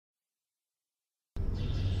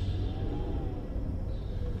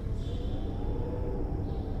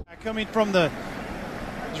Coming from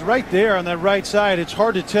he's right there on that right side. It's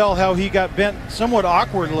hard to tell how he got bent somewhat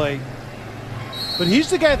awkwardly. But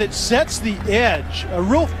he's the guy that sets the edge, a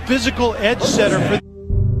real physical edge setter for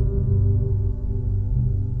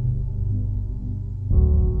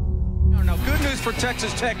Good news for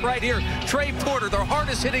Texas Tech right here. Trey Porter, their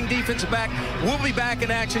hardest hitting defensive back, will be back in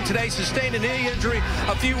action today. Sustained a knee injury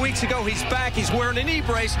a few weeks ago. He's back. He's wearing a knee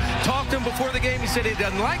brace. Talked to him before the game. He said he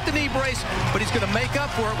doesn't like the knee brace, but he's going to make up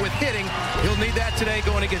for it with hitting. He'll need that today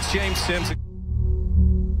going against James Sims.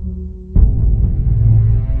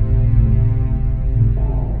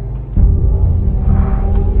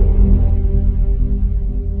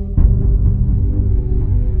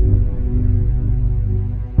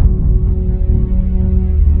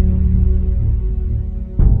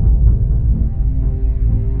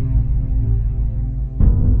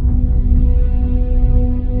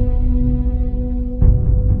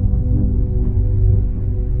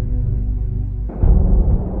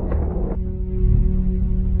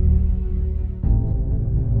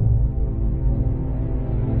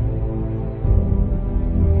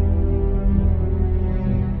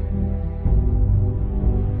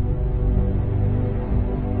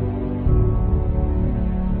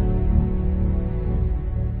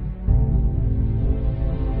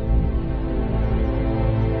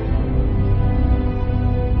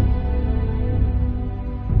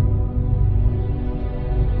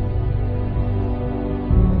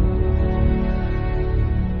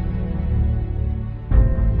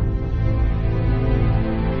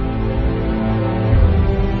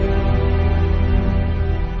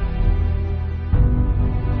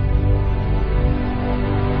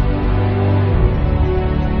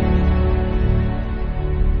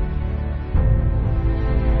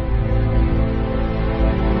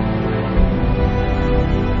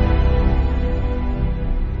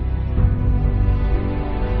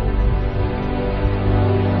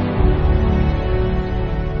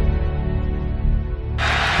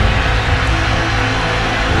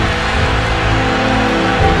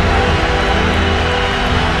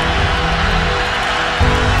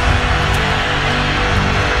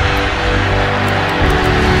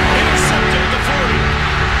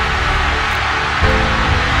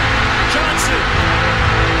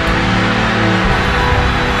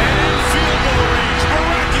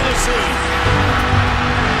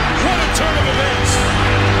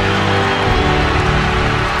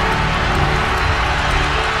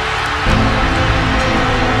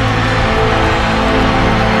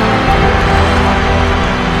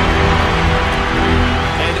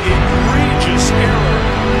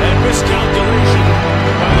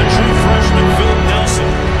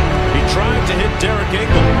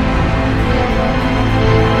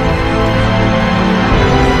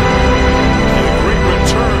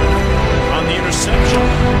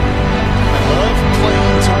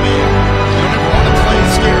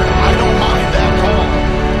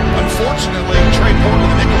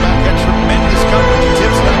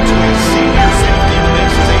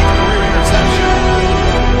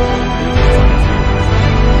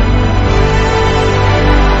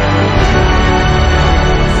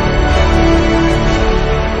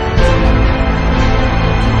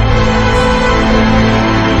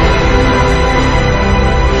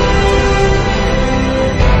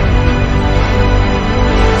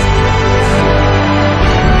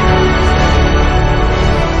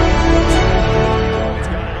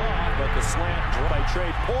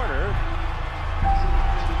 Trey Porter.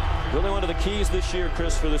 Really one of the keys this year,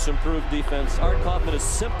 Chris, for this improved defense. Art Kaufman has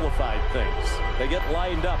simplified things. They get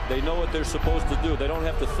lined up. They know what they're supposed to do. They don't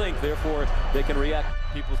have to think, therefore they can react.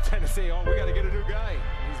 People tend to say, oh, we got to get a new guy.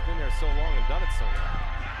 He's been there so long and done it so long.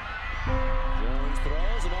 Jones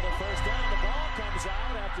throws another first down. The ball comes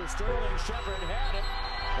out after Sterling Shepard had it.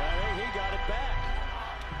 And he got it back.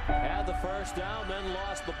 Had the first down, then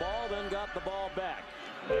lost the ball, then got the ball back.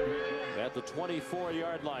 At the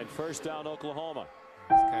 24-yard line, first down, Oklahoma.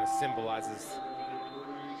 This kind of symbolizes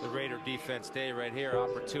the Raider defense day right here.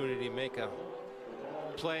 Opportunity to make a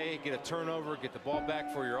play, get a turnover, get the ball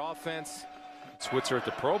back for your offense. Switzer at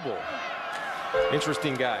the Pro Bowl.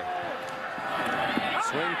 Interesting guy.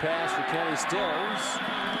 Swing pass for Kenny Stills.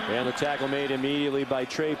 And the tackle made immediately by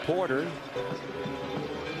Trey Porter.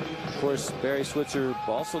 Of course, Barry Switzer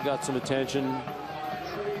also got some attention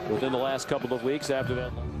within the last couple of weeks after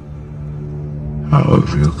that. I hope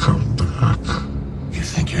you'll come back. You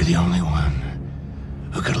think you're the only one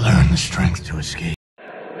who could learn the strength to escape.